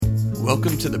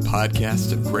Welcome to the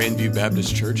podcast of Grandview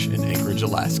Baptist Church in Anchorage,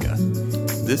 Alaska.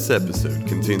 This episode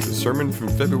contains a sermon from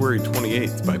February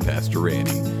 28th by Pastor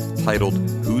Randy, titled,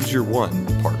 Who's Your One,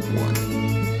 Part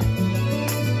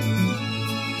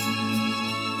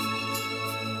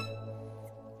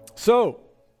 1. So,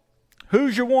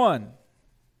 who's your one?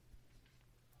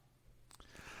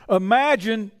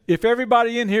 Imagine if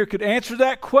everybody in here could answer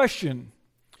that question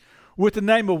with the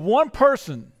name of one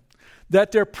person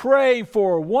that they're praying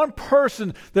for, one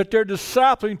person that they're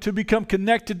discipling to become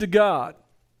connected to God.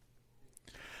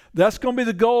 That's going to be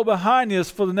the goal behind this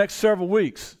for the next several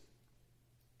weeks.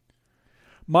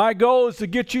 My goal is to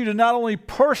get you to not only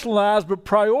personalize but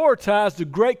prioritize the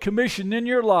Great Commission in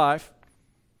your life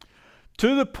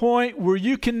to the point where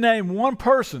you can name one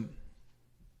person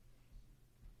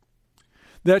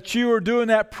that you are doing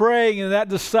that praying and that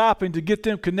discipling to get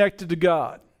them connected to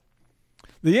God.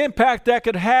 The impact that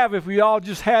could have if we all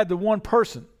just had the one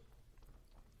person.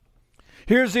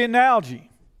 Here's the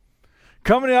analogy.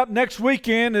 Coming up next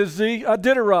weekend is the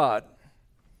Iditarod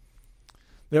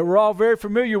that we're all very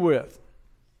familiar with.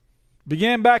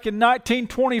 Began back in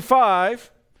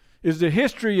 1925 is the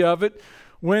history of it,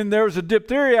 when there was a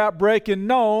diphtheria outbreak in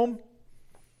Nome.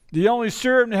 The only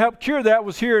serum to help cure that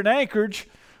was here in Anchorage,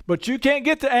 but you can't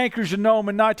get to Anchorage and Nome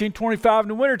in 1925 in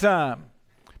the wintertime.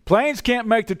 Planes can't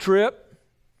make the trip.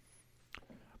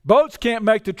 Boats can't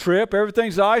make the trip.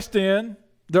 Everything's iced in.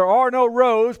 There are no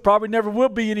roads. Probably never will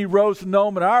be any roads to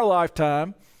Nome in our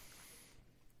lifetime.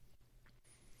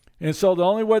 And so the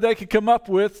only way they could come up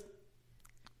with,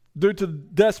 due to the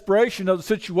desperation of the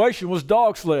situation, was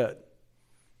dog sled.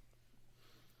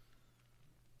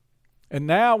 And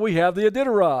now we have the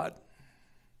Iditarod.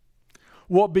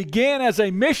 What began as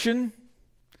a mission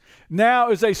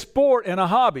now is a sport and a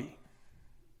hobby.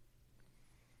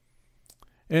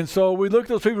 And so we look at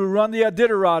those people who run the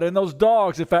Iditarod and those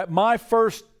dogs. In fact, my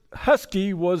first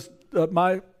husky was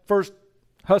my first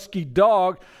husky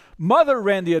dog. Mother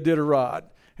ran the Iditarod.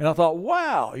 And I thought,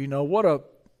 wow, what a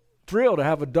thrill to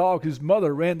have a dog whose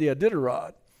mother ran the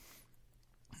Iditarod.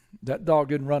 That dog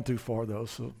didn't run too far, though,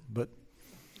 but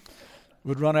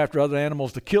would run after other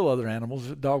animals to kill other animals.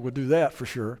 The dog would do that for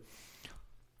sure.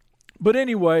 But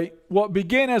anyway, what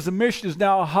began as a mission is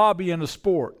now a hobby and a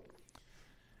sport.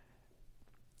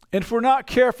 And if we're not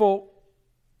careful,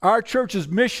 our church's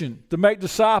mission to make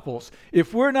disciples,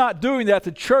 if we're not doing that,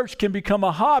 the church can become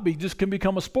a hobby, just can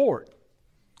become a sport.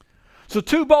 So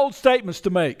two bold statements to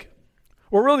make.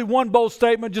 Or really one bold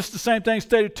statement, just the same thing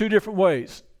stated two different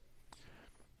ways.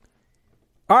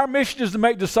 Our mission is to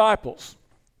make disciples.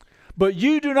 But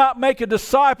you do not make a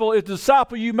disciple if the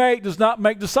disciple you make does not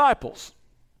make disciples.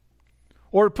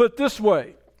 Or to put it this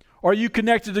way, are you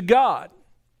connected to God?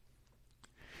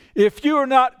 If you are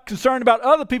not concerned about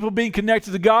other people being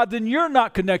connected to God, then you're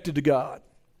not connected to God.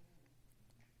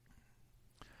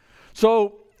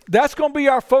 So that's going to be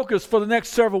our focus for the next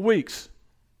several weeks.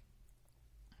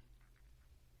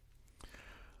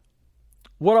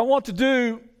 What I want to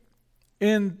do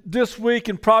in this week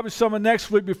and probably some of next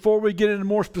week, before we get into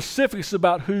more specifics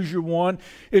about who's your one,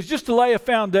 is just to lay a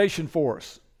foundation for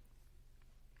us.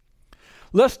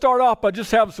 Let's start off by just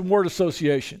having some word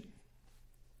association.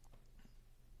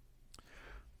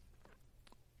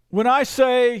 When I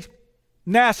say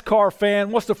NASCAR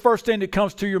fan, what's the first thing that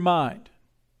comes to your mind?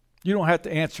 You don't have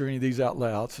to answer any of these out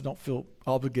loud, so don't feel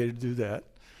obligated to do that.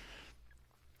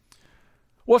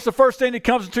 What's the first thing that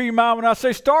comes to your mind when I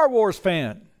say Star Wars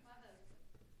fan?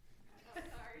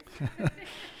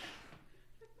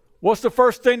 What's the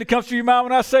first thing that comes to your mind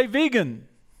when I say vegan?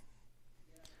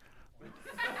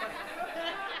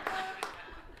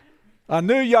 I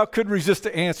knew y'all couldn't resist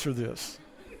to answer this.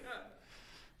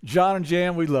 John and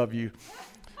Jan, we love you.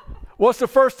 What's the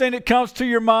first thing that comes to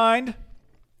your mind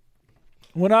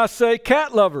when I say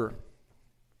cat lover?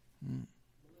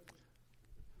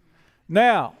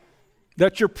 Now,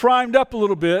 that you're primed up a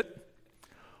little bit,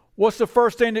 what's the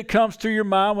first thing that comes to your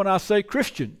mind when I say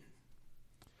Christian?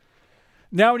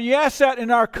 Now, when you ask that in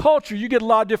our culture, you get a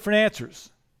lot of different answers.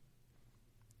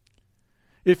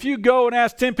 If you go and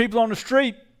ask 10 people on the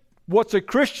street, what's a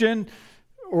Christian,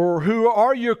 or who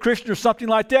are you a Christian, or something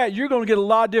like that, you're going to get a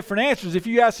lot of different answers. If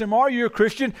you ask them, are you a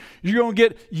Christian, you're going to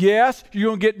get yes, you're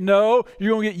going to get no,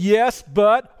 you're going to get yes,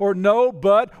 but, or no,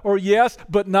 but, or yes,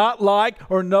 but not like,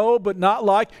 or no, but not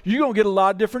like. You're going to get a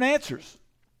lot of different answers.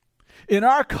 In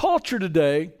our culture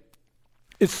today,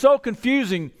 it's so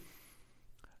confusing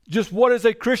just what is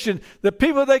a Christian. The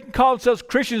people, they can call themselves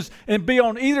Christians and be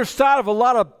on either side of a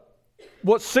lot of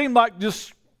what seem like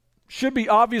just should be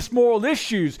obvious moral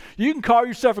issues. You can call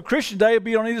yourself a Christian today and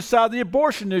be on either side of the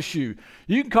abortion issue.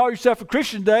 You can call yourself a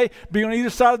Christian today, be on either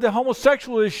side of the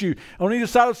homosexual issue, on either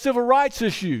side of civil rights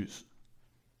issues.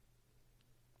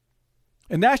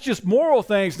 And that's just moral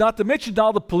things, not to mention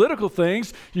all the political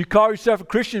things you call yourself a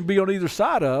Christian and be on either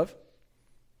side of.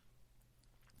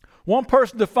 One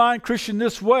person defined Christian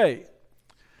this way: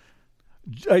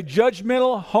 a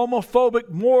judgmental, homophobic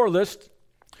moralist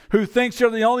who thinks they're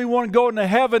the only one going to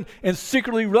heaven and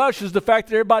secretly rushes the fact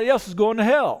that everybody else is going to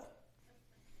hell.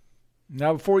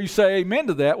 Now, before you say amen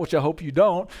to that, which I hope you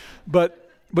don't, but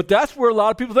that's where a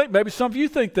lot of people think. Maybe some of you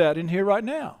think that in here right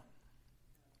now.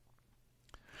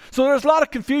 So there's a lot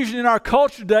of confusion in our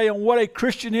culture today on what a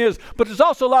Christian is, but there's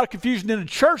also a lot of confusion in the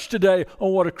church today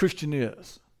on what a Christian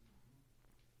is.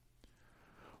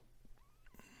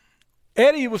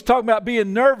 Eddie was talking about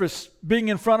being nervous, being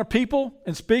in front of people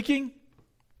and speaking.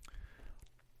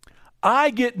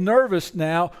 I get nervous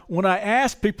now when I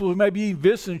ask people who may be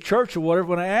visiting church or whatever,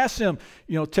 when I ask them,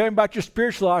 tell me about your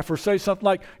spiritual life, or say something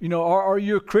like, are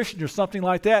you a Christian or something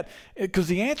like that? Because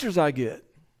the answers I get: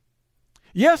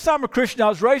 yes, I'm a Christian. I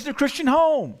was raised in a Christian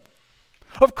home.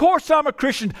 Of course I'm a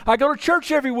Christian. I go to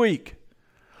church every week.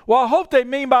 Well, I hope they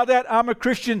mean by that I'm a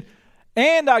Christian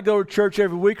and I go to church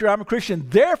every week, or I'm a Christian,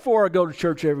 therefore I go to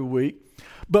church every week.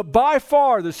 But by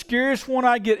far the scariest one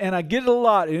I get, and I get it a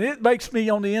lot, and it makes me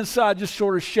on the inside just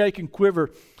sort of shake and quiver,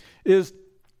 is,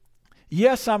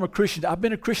 yes, I'm a Christian. I've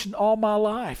been a Christian all my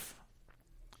life.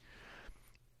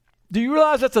 Do you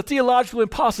realize that's a theological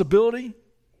impossibility?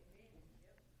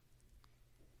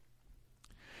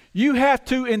 You have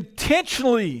to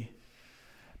intentionally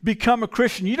become a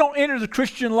Christian. You don't enter the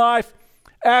Christian life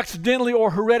accidentally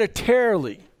or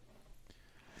hereditarily.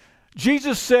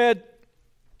 Jesus said,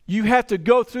 you have to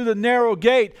go through the narrow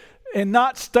gate and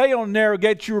not stay on the narrow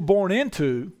gate that you were born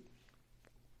into.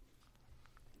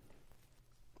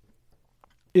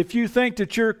 If you think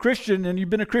that you're a Christian and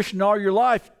you've been a Christian all your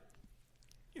life,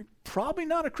 you're probably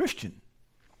not a Christian.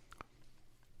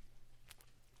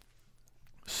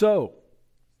 So,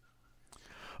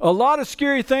 a lot of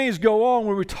scary things go on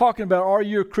when we're talking about, are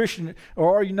you a Christian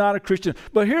or are you not a Christian?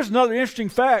 But here's another interesting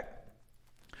fact.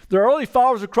 The early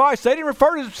followers of Christ, they didn't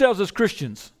refer to themselves as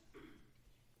Christians.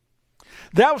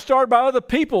 That was started by other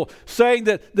people saying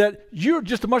that you're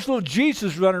just a much little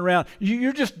Jesus running around.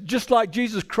 You're just like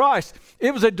Jesus Christ.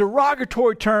 It was a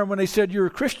derogatory term when they said you're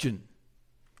a Christian.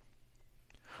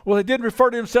 Well, they didn't refer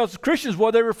to themselves as Christians.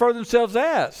 What they refer to themselves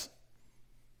as?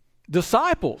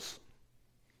 Disciples.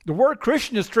 The word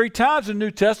Christian is 3 times in the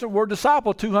New Testament. The word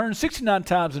disciple 269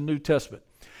 times in the New Testament.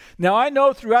 Now, I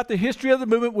know throughout the history of the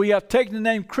movement we have taken the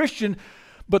name Christian,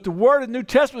 but the word in the New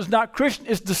Testament is not Christian,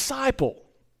 it's disciple.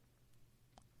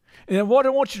 And what I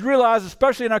want you to realize,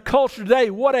 especially in our culture today,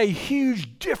 what a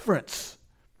huge difference.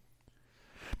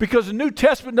 Because the New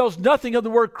Testament knows nothing of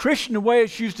the word Christian the way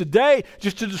it's used today,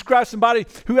 just to describe somebody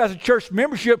who has a church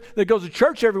membership that goes to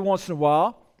church every once in a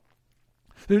while.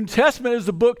 The New Testament is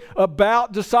a book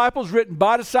about disciples, written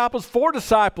by disciples, for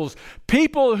disciples.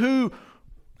 People who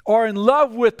are in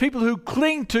love with, people who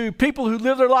cling to, people who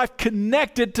live their life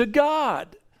connected to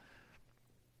God.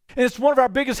 And it's one of our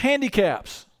biggest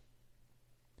handicaps,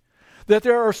 that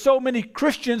there are so many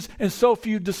Christians and so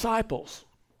few disciples.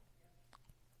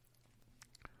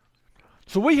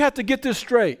 So we have to get this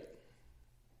straight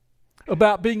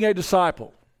about being a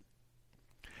disciple.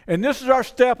 And this is our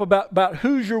step about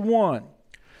who's your one,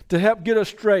 to help get us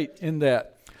straight in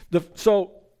that.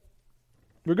 So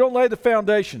we're going to lay the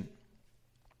foundation.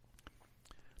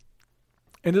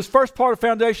 And this first part of the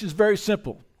foundation is very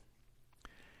simple.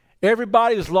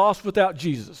 Everybody is lost without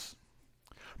Jesus.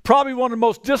 Probably one of the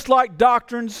most disliked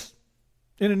doctrines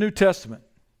in the New Testament.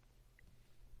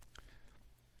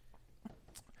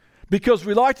 Because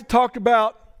we like to talk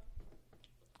about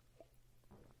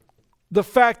the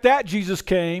fact that Jesus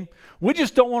came. We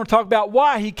just don't want to talk about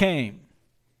why he came.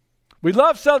 We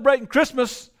love celebrating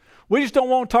Christmas. We just don't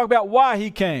want to talk about why he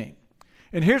came.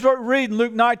 And here's what we read in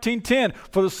Luke 19:10.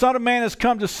 For the Son of Man has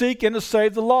come to seek and to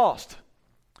save the lost.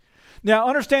 Now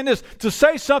understand this. To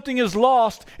say something is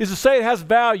lost is to say it has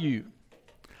value.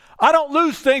 I don't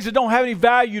lose things that don't have any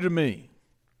value to me.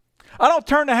 I don't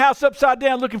turn the house upside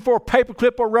down looking for a paper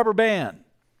clip or a rubber band.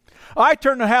 I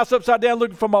turn the house upside down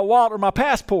looking for my wallet or my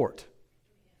passport.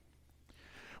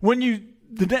 When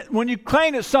you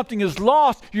claim that something is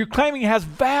lost, you're claiming it has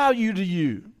value to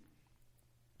you.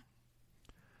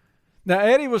 Now,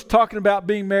 Eddie was talking about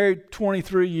being married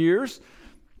 23 years.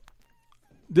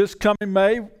 This coming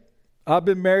May, I've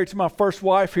been married to my first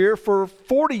wife here for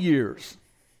 40 years.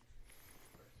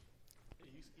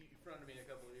 You fronted me a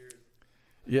couple of years.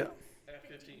 Yeah.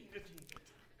 15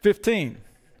 15.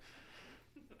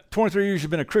 23 years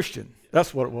you've been a Christian.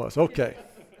 That's what it was. Okay.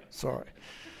 Sorry.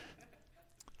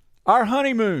 Our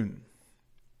honeymoon.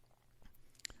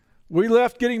 We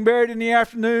left getting married in the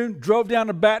afternoon, drove down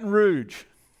to Baton Rouge.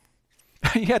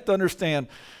 You have to understand,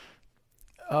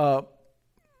 I'm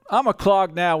a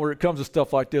clog now when it comes to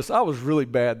stuff like this. I was really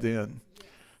bad then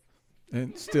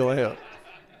and still am.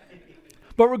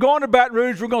 But we're going to Baton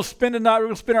Rouge. We're going to spend the night. We're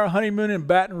going to spend our honeymoon in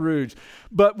Baton Rouge.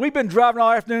 But we've been driving all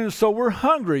afternoon, so we're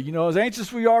hungry. You know, as anxious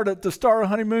as we are to start our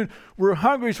honeymoon, we're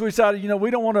hungry. So we decided,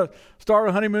 we don't want to start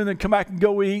our honeymoon and come back and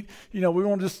go eat. We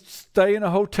want to just stay in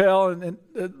a hotel and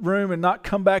room and not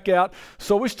come back out.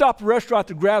 So we stopped at a restaurant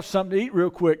to grab something to eat real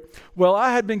quick. Well,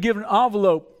 I had been given an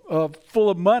envelope full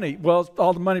of money. Well,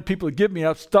 all the money people had given me,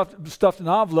 I stuffed an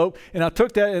envelope, and I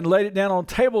took that and laid it down on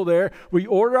the table there. We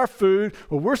ordered our food.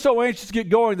 Well, we're so anxious to get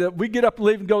going that we get up and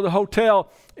leave and go to the hotel,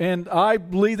 and I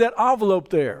leave that envelope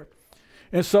there.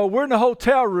 And so we're in the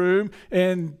hotel room,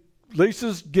 and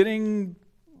Lisa's getting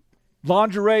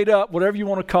lingerie'd up, whatever you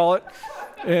want to call it,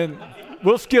 and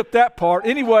we'll skip that part.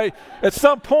 Anyway, at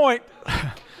some point,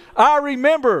 I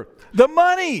remember the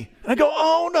money. I go,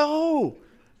 oh no.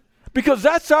 Because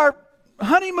that's our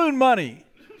honeymoon money.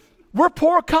 We're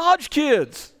poor college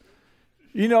kids.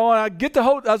 And I got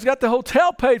the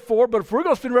hotel paid for, but if we're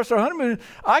going to spend the rest of our honeymoon,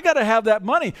 I got to have that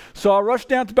money. So I rushed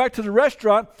back to the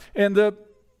restaurant, and the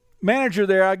manager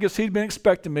there, I guess he'd been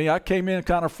expecting me. I came in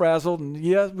kind of frazzled, and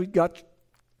we got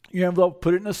your envelope,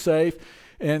 put it in a safe,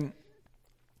 and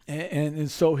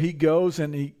so he goes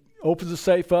and he opens the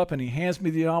safe up and he hands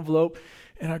me the envelope,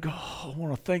 and I go, I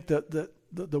want to thank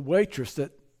the waitress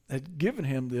that had given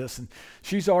him this, and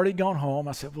she's already gone home.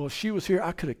 I said, well, if she was here,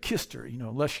 I could have kissed her,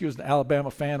 unless she was an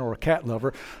Alabama fan or a cat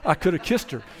lover, I could have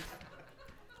kissed her.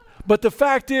 But the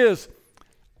fact is,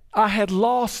 I had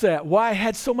lost that. Why? It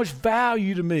had so much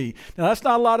value to me. Now, that's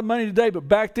not a lot of money today, but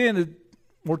back then,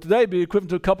 or today, it'd be equivalent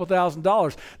to a couple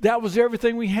 $1,000s. That was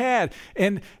everything we had.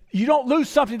 And you don't lose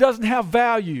something that doesn't have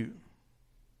value.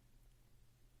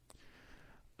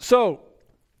 So,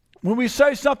 when we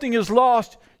say something is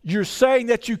lost, you're saying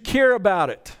that you care about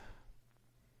it.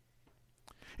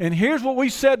 And here's what we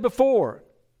said before.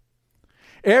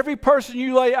 Every person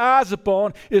you lay eyes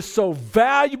upon is so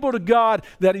valuable to God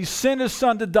that He sent His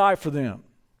Son to die for them.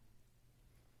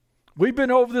 We've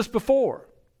been over this before.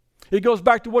 It goes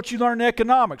back to what you learn in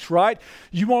economics, right?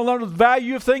 You want to learn what the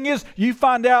value of a thing is, you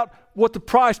find out what the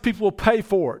price people will pay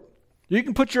for it. You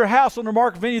can put your house on the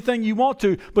market for anything you want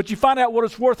to, but you find out what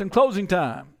it's worth in closing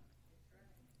time.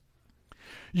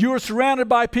 You are surrounded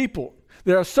by people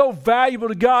that are so valuable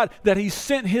to God that He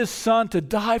sent His Son to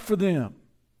die for them.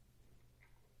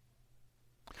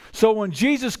 So when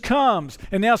Jesus comes,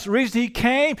 and that's the reason He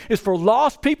came is for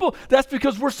lost people, that's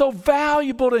because we're so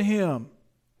valuable to Him.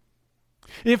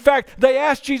 In fact, they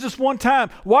asked Jesus one time,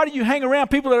 why do you hang around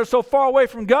people that are so far away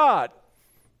from God?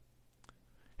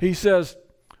 He says,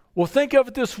 well, think of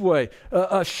it this way.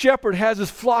 A shepherd has his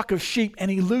flock of sheep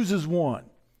and he loses one.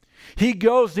 He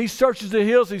goes, he searches the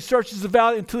hills, he searches the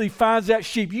valley until he finds that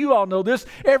sheep. You all know this.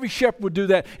 Every shepherd would do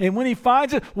that. And when he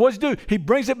finds it, what does he do? He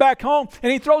brings it back home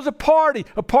and he throws a party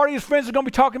his friends are going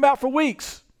to be talking about for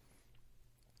weeks.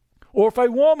 Or if a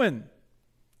woman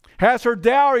has her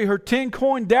dowry, her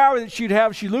 10-coin dowry that she'd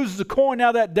have, she loses a coin out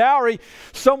of that dowry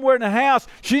somewhere in the house,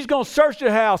 she's going to search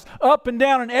the house up and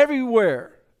down and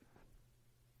everywhere.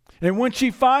 And when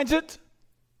she finds it,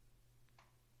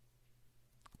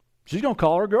 she's going to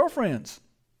call her girlfriends,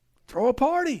 throw a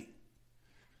party.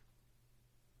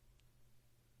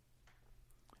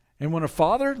 And when a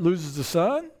father loses a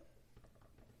son,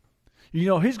 he's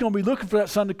going to be looking for that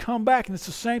son to come back, and it's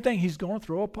the same thing. He's going to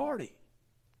throw a party.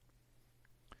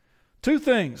 Two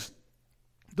things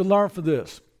to learn from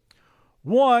this.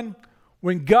 One,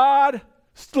 when God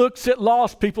looks at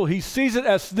lost people, He sees it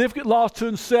as significant loss to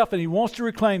Himself, and He wants to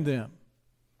reclaim them.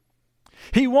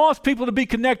 He wants people to be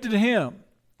connected to Him.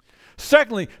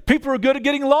 Secondly, people are good at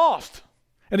getting lost,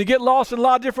 and they get lost in a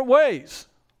lot of different ways.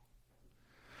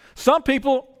 Some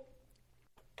people,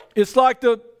 it's like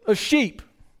a sheep.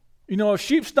 A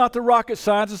sheep's not the rocket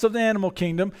scientist of the animal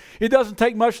kingdom. It doesn't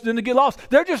take much for them to get lost.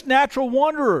 They're just natural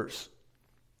wanderers.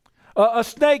 A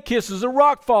snake kisses, a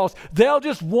rock falls. They'll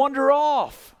just wander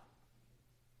off.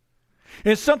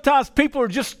 And sometimes people are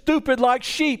just stupid like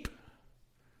sheep.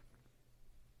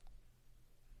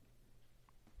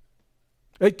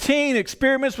 A teen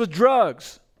experiments with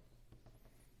drugs.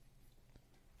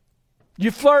 You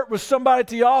flirt with somebody at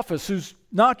the office who's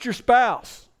not your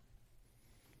spouse.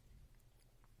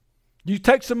 You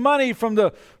take some money from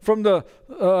the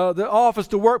office,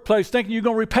 the workplace, thinking you're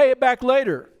going to repay it back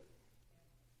later.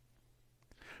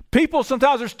 People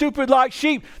sometimes are stupid like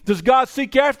sheep. Does God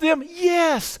seek after them?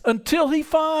 Yes, until he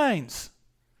finds.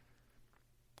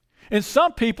 And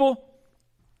some people,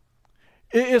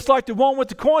 it's like the one with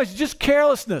the coins, just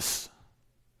carelessness.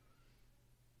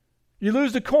 You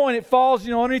lose the coin, it falls,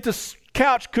 underneath the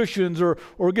couch cushions or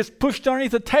gets pushed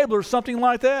underneath the table or something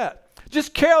like that.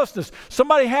 Just carelessness.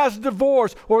 Somebody has a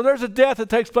divorce or there's a death that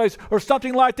takes place or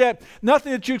something like that.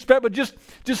 Nothing that you expect, but just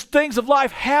things of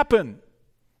life happen.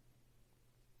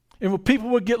 And when people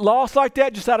would get lost like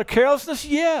that just out of carelessness,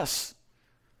 yes.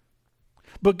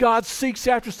 But God seeks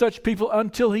after such people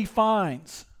until he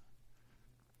finds.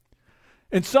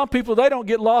 And some people, they don't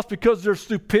get lost because of their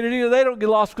stupidity, or they don't get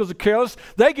lost because of carelessness.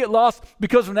 They get lost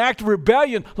because of an act of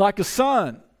rebellion, like a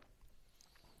son.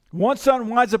 One son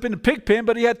winds up in the pig pen,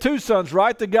 but he had two sons,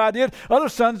 right? The guy did. Other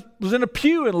son was in a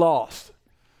pew and lost.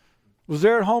 Was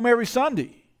there at home every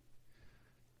Sunday.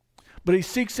 But he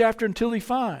seeks after until he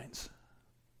finds.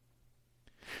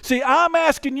 See, I'm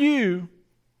asking you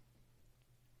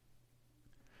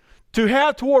to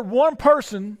have toward one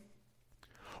person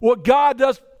what God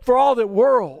does for all the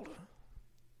world.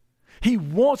 He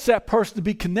wants that person to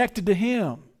be connected to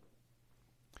him.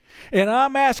 And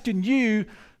I'm asking you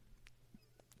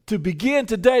to begin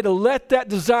today to let that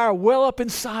desire well up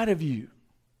inside of you.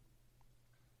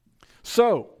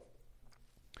 So,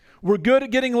 we're good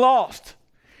at getting lost.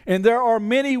 And there are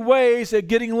many ways at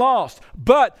getting lost.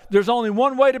 But there's only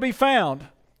one way to be found.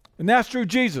 And that's through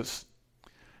Jesus.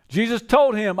 Jesus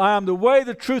told him, I am the way,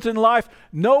 the truth, and life.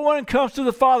 No one comes to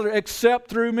the Father except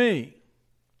through me.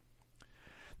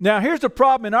 Now, here's the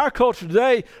problem in our culture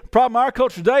today. The problem in our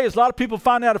culture today is a lot of people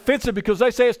find that offensive because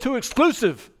they say it's too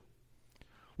exclusive.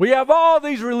 We have all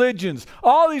these religions,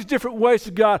 all these different ways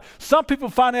to God. Some people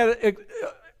find that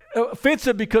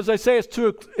offensive because they say it's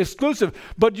too exclusive.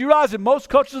 But you realize in most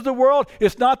cultures of the world,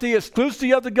 it's not the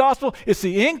exclusivity of the gospel, it's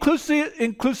the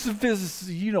inclusivity,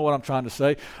 you know what I'm trying to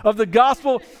say, of the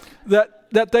gospel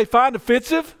that they find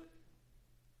offensive.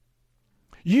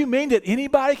 You mean that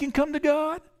anybody can come to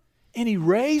God? Any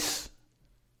race?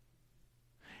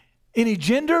 Any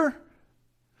gender?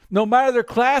 No matter their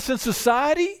class in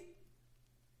society?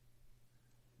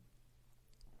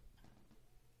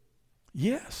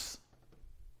 Yes.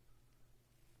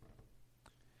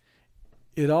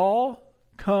 It all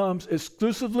comes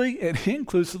exclusively and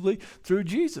inclusively through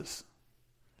Jesus.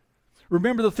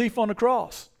 Remember the thief on the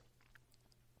cross.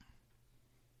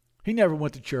 He never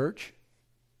went to church.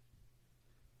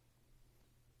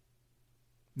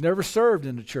 Never served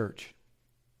in the church.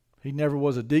 He never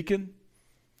was a deacon.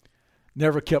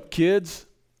 Never kept kids.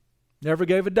 Never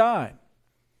gave a dime.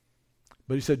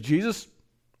 But he said, Jesus,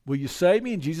 will you save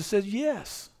me? And Jesus says,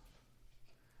 yes.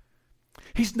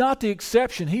 He's not the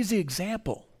exception. He's the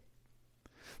example.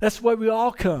 That's the way we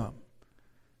all come.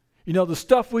 You know, the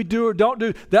stuff we do or don't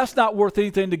do, that's not worth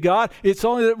anything to God. It's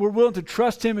only that we're willing to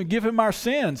trust him and give him our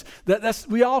sins.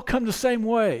 We all come the same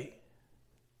way.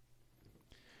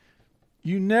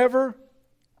 You never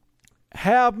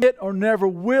have met or never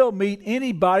will meet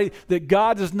anybody that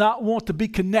God does not want to be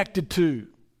connected to.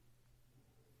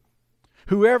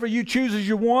 Whoever you choose as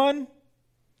your one,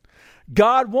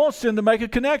 God wants them to make a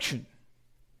connection.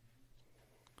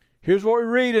 Here's what we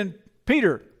read in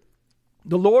Peter.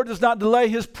 The Lord does not delay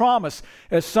his promise,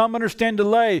 as some understand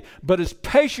delay, but is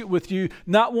patient with you,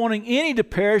 not wanting any to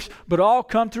perish, but all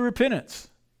come to repentance.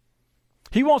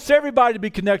 He wants everybody to be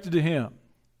connected to him.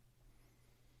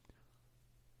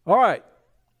 All right.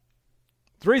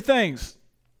 3 things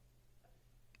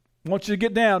I want you to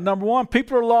get down. Number 1,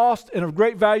 people are lost and of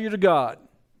great value to God.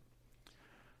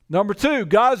 Number 2,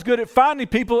 God is good at finding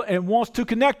people and wants to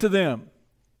connect to them.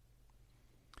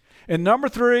 And number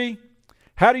 3,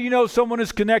 how do you know someone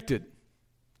is connected?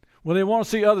 When they want to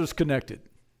see others connected.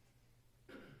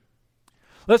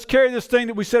 Let's carry this thing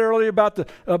that we said earlier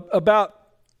about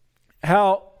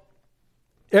how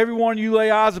everyone you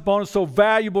lay eyes upon is so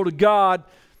valuable to God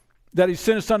that he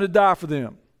sent his son to die for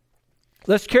them.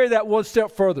 Let's carry that one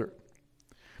step further.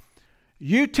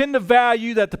 You tend to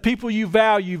value that the people you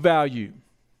value.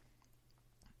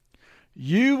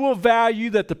 You will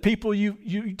value that the people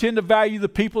you tend to value the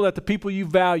people that the people you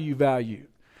value.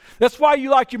 That's why you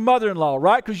like your mother-in-law,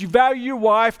 right? Because you value your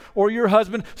wife or your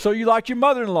husband, so you like your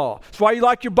mother-in-law. That's why you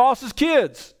like your boss's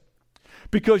kids.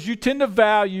 Because you tend to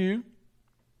value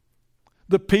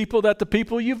the people that the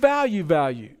people you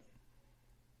value.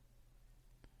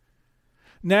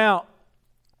 Now,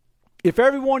 if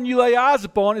everyone you lay eyes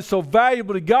upon is so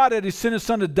valuable to God that he sent his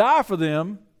son to die for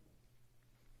them,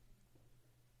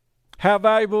 how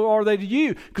valuable are they to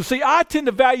you? Because see, I tend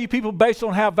to value people based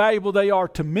on how valuable they are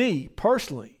to me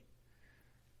personally.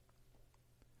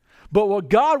 But what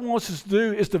God wants us to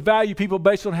do is to value people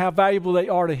based on how valuable they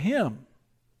are to Him.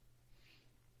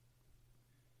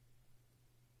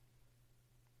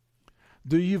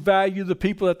 Do you value the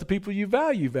people that the people you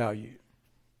value?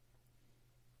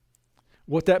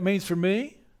 What that means for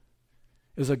me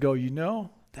is I go,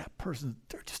 that person,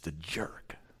 they're just a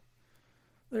jerk.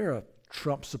 They're a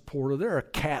Trump supporter. They're a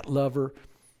cat lover.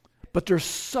 But they're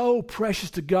so precious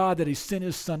to God that He sent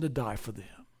His Son to die for them.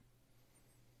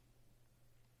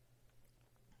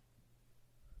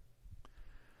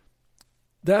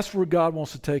 That's where God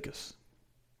wants to take us.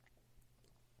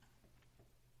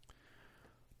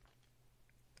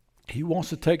 He wants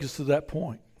to take us to that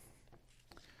point,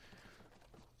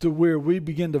 to where we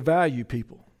begin to value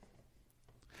people.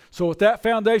 So with that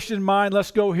foundation in mind,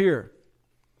 let's go here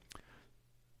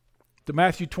to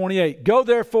Matthew 28. Go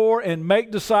therefore and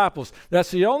make disciples.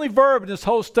 That's the only verb in this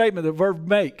whole statement, the verb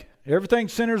make. Everything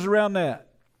centers around that.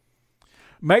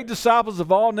 Make disciples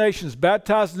of all nations,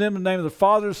 baptizing them in the name of the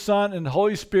Father, the Son, and the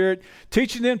Holy Spirit,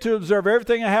 teaching them to observe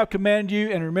everything I have commanded you,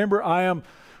 and remember, I am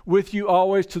with you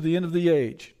always to the end of the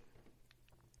age.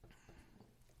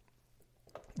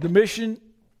 The mission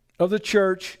of the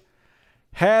church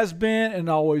has been and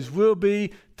always will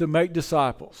be to make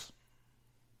disciples.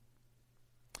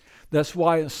 That's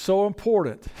why it's so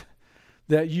important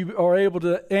that you are able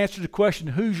to answer the question,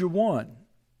 who's your one?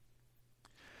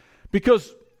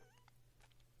 Because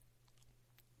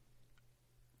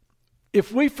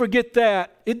if we forget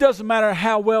that, it doesn't matter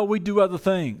how well we do other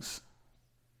things.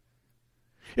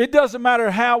 It doesn't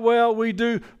matter how well we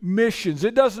do missions.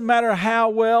 It doesn't matter how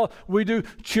well we do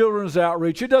children's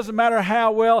outreach. It doesn't matter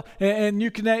how well,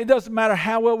 it doesn't matter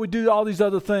how well we do all these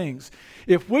other things.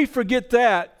 If we forget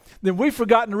that, then we've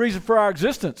forgotten the reason for our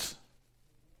existence.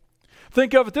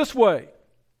 Think of it this way.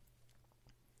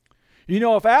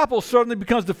 If Apple suddenly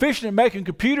becomes deficient in making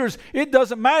computers, it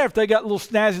doesn't matter if they got little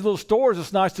snazzy little stores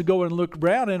it's nice to go in and look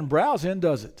around in and browse in,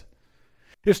 does it?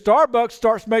 If Starbucks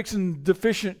starts making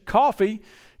deficient coffee,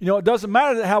 it doesn't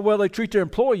matter how well they treat their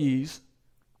employees.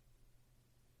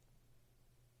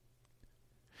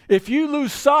 If you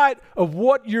lose sight of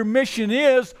what your mission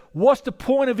is, what's the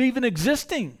point of even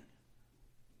existing?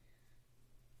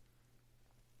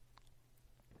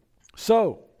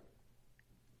 So,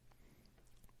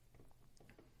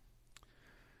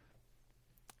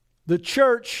 the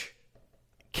church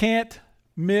can't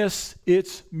miss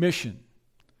its mission.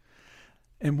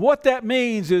 And what that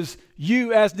means is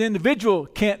you as an individual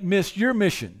can't miss your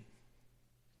mission.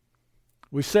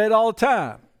 We say it all the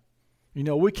time.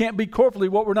 We can't be corporately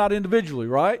what we're not individually,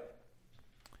 right?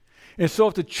 And so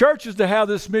if the church is to have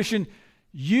this mission,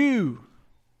 you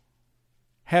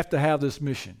have to have this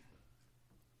mission.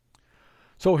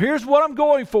 So here's what I'm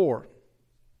going for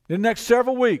in the next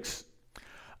several weeks.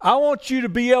 I want you to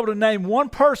be able to name one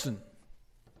person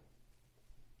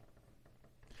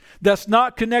that's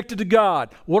not connected to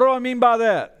God. What do I mean by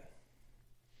that?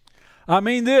 I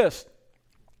mean this.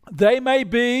 They may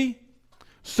be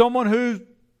someone who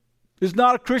is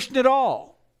not a Christian at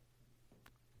all.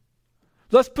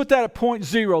 Let's put that at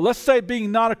 0.0. Let's say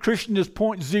being not a Christian is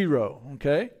 0.0,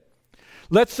 okay?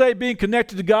 Let's say being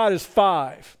connected to God is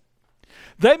 5.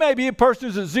 They may be a person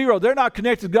who's at 0. They're not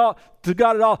connected to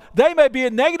God at all. They may be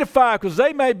a -5 because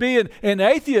they may be an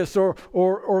atheist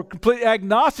or complete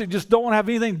agnostic, just don't want to have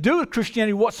anything to do with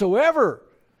Christianity whatsoever.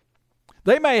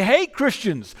 They may hate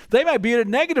Christians. They may be at a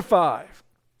 -5.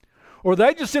 Or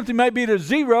they just simply may be at a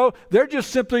 0. They're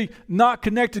just simply not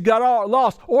connected to God or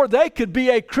lost. Or they could be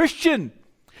a Christian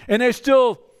and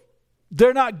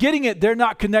they're not getting it. They're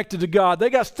not connected to God. They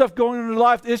got stuff going on in their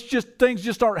life. It's just things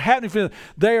just aren't happening for them.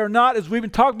 They are not, as we've been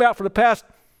talking about for the past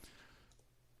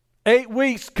 8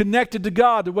 weeks, connected to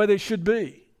God the way they should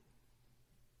be.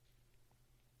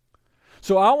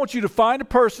 So I want you to find a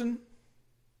person,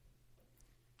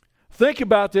 think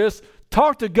about this,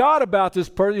 talk to God about this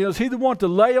person. Is He the one to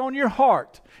lay on your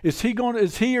heart? Is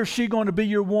he or she going to be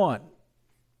your one?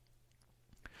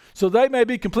 So they may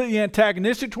be completely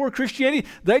antagonistic toward Christianity.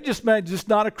 They just may just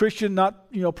not a Christian, not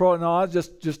pro and odds,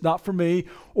 just not for me.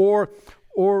 Or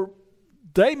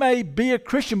they may be a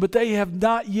Christian, but they have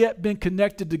not yet been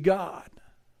connected to God.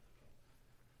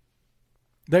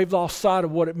 They've lost sight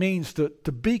of what it means to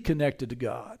be connected to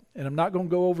God. And I'm not going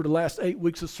to go over the last 8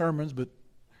 weeks of sermons, but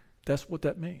that's what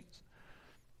that means.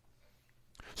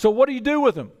 So what do you do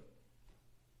with them?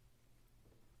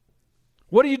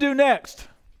 What do you do next?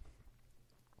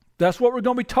 That's what we're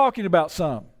going to be talking about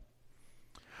some.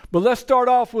 But let's start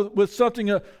off with something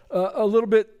a little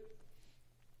bit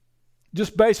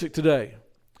just basic today.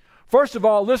 First of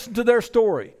all, listen to their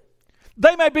story.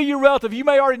 They may be your relative. You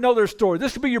may already know their story.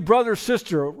 This could be your brother or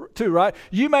sister too, right?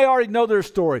 You may already know their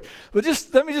story. But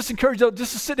let me encourage you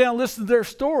just to sit down and listen to their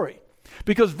story.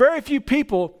 Because very few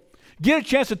people get a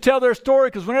chance to tell their story,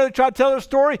 because whenever they try to tell their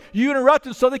story, you interrupt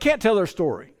them so they can't tell their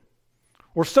story.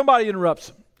 Or somebody interrupts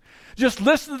them. Just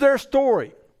listen to their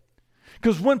story.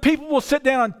 Because when people will sit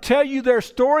down and tell you their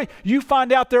story, you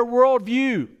find out their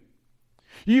worldview.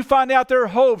 You find out their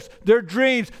hopes, their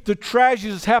dreams, the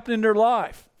tragedies that's happening in their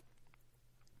life.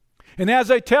 And as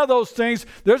they tell those things,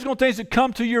 there's going to be things that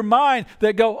come to your mind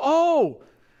that go, oh,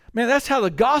 man, that's how the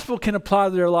gospel can apply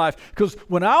to their life. Because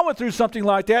when I went through something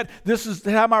like that, this is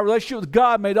how my relationship with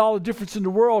God made all the difference in the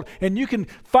world. And you can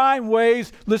find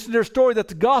ways, listen to their story, that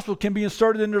the gospel can be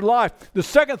inserted in their life. The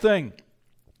second thing,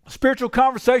 spiritual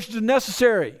conversations are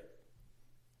necessary.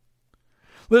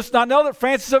 Listen, I know that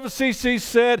Francis of Assisi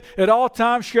said, at all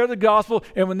times share the gospel,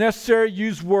 and when necessary,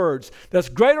 use words. That's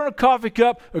great on a coffee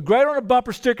cup, or great on a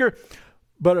bumper sticker,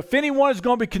 but if anyone is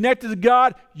going to be connected to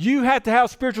God, you have to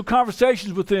have spiritual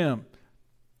conversations with them.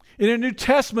 In the New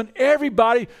Testament,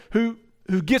 everybody who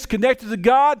gets connected to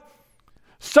God,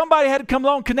 somebody had to come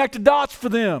along and connect the dots for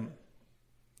them.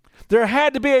 There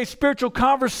had to be a spiritual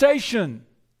conversation.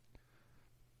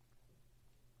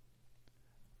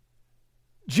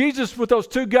 Jesus with those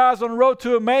two guys on the road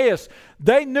to Emmaus,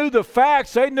 they knew the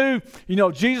facts. They knew,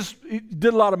 Jesus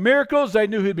did a lot of miracles. They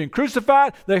knew he'd been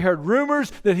crucified. They heard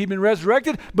rumors that he'd been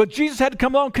resurrected. But Jesus had to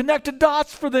come along and connect the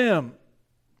dots for them.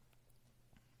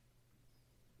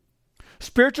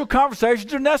 Spiritual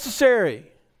conversations are necessary.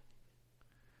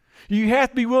 You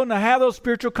have to be willing to have those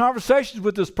spiritual conversations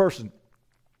with this person.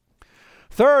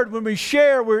 Third, when we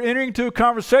share, we're entering into a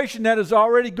conversation that is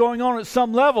already going on at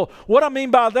some level. What I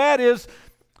mean by that is,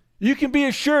 you can be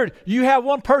assured you have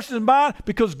one person in mind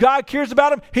because God cares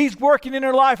about them. He's working in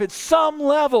their life at some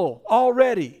level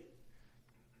already.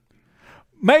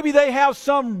 Maybe they have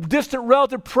some distant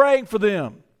relative praying for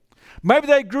them. Maybe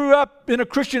they grew up in a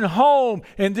Christian home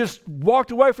and just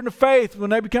walked away from the faith when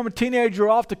they become a teenager or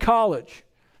off to college.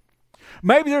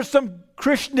 Maybe there's some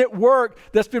Christian at work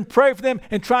that's been praying for them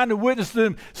and trying to witness to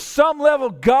them. Some level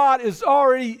God is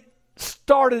already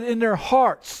started in their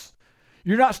hearts.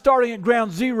 You're not starting at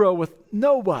ground zero with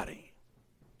nobody.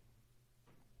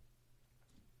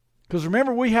 Because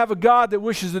remember, we have a God that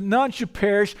wishes that none should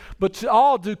perish, but to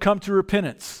all do come to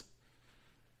repentance.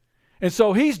 And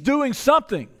so he's doing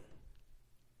something.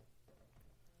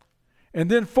 And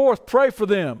then fourth, pray for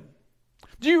them.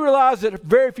 Do you realize that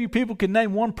very few people can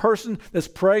name one person that's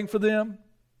praying for them?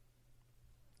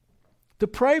 To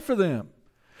pray for them.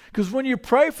 Because when you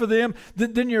pray for them,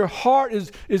 then your heart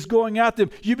is going out to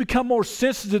them. You become more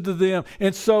sensitive to them.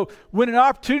 And so when an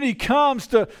opportunity comes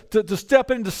to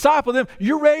step in and disciple them,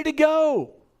 you're ready to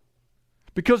go.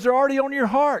 Because they're already on your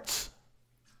hearts.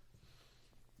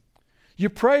 You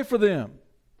pray for them.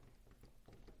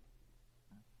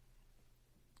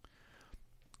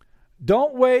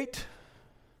 Don't wait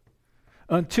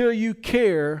until you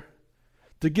care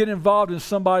to get involved in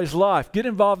somebody's life. Get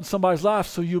involved in somebody's life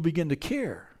so you'll begin to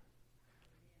care.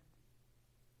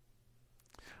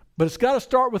 But it's got to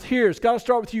start with here. It's got to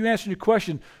start with you answering your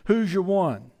question, who's your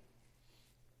one?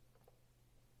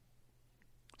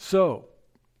 So,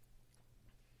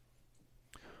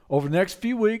 over the next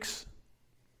few weeks,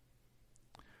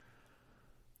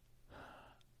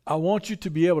 I want you to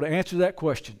be able to answer that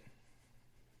question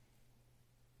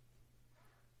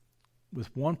with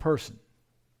one person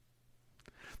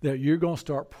that you're going to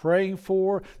start praying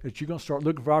for, that you're going to start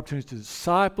looking for opportunities to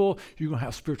disciple, you're going to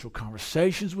have spiritual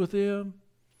conversations with them.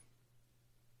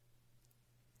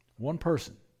 One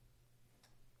person.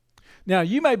 Now,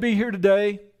 you may be here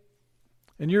today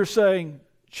and you're saying,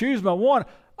 choose my one.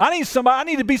 I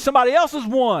need to be somebody else's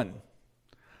one.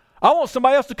 I want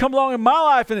somebody else to come along in my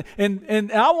life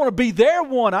and I want to be their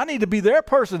one. I need to be their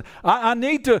person. I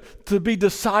need to be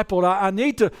discipled. I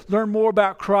need to learn more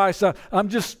about Christ. I'm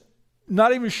just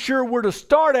not even sure where to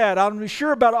start at. I'm not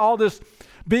sure about all this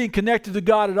being connected to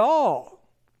God at all.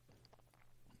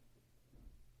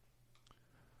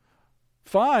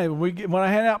 Fine. When I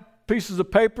hand out pieces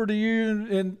of paper to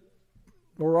you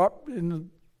or in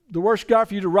the worship guide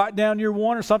for you to write down your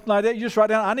one or something like that, you just write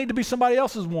down, I need to be somebody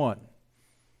else's one.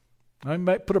 I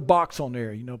might put a box on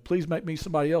there, please make me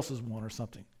somebody else's one or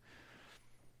something.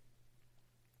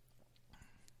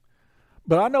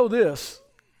 But I know this.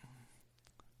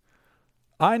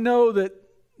 I know that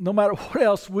no matter what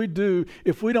else we do,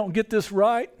 if we don't get this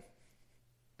right,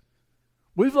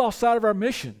 we've lost sight of our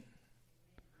mission.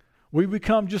 We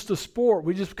become just a sport.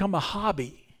 We just become a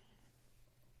hobby.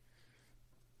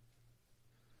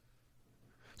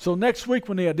 So next week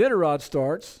when the Iditarod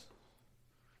starts,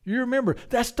 You remember,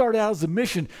 that started out as a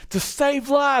mission to save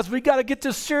lives. We got to get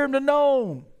this serum to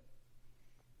Nome.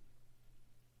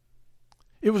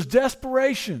 It was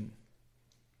desperation.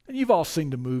 And you've all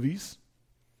seen the movies.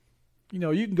 You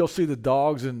know, you can go see the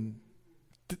dogs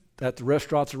at the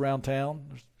restaurants around town.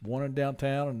 There's one in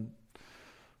downtown and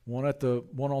one on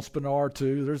Spinard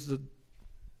too. There's the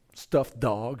stuffed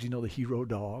dogs, the hero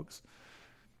dogs.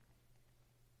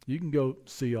 You can go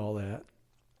see all that.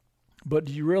 But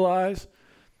do you realize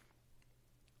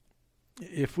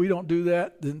if we don't do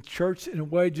that, then church in a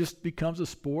way just becomes a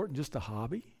sport and just a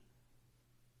hobby?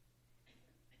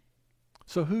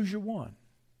 So who's your one?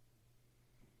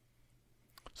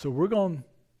 So we're going to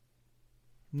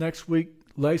next week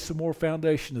lay some more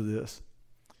foundation to this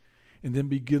and then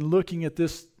begin looking at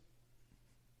this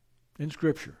in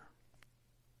Scripture.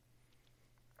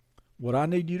 What I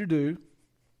need you to do,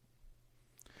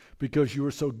 because you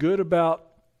were so good about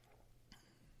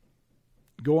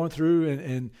going through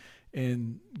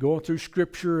and going through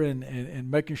Scripture and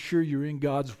making sure you're in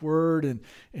God's Word and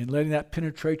letting that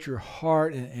penetrate your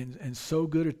heart and so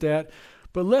good at that.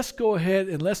 But let's go ahead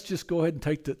and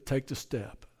take the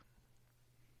step.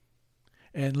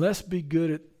 And let's be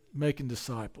good at making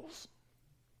disciples.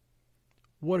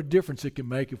 What a difference it can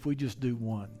make if we just do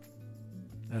one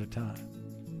at a time.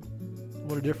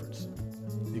 What a difference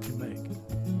it can make.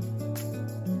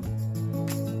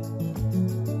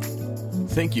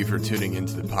 Thank you for tuning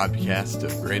into the podcast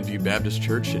of Grandview Baptist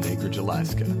Church in Anchorage,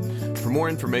 Alaska. For more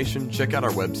information, check out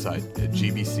our website at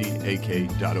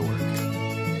gbcak.org.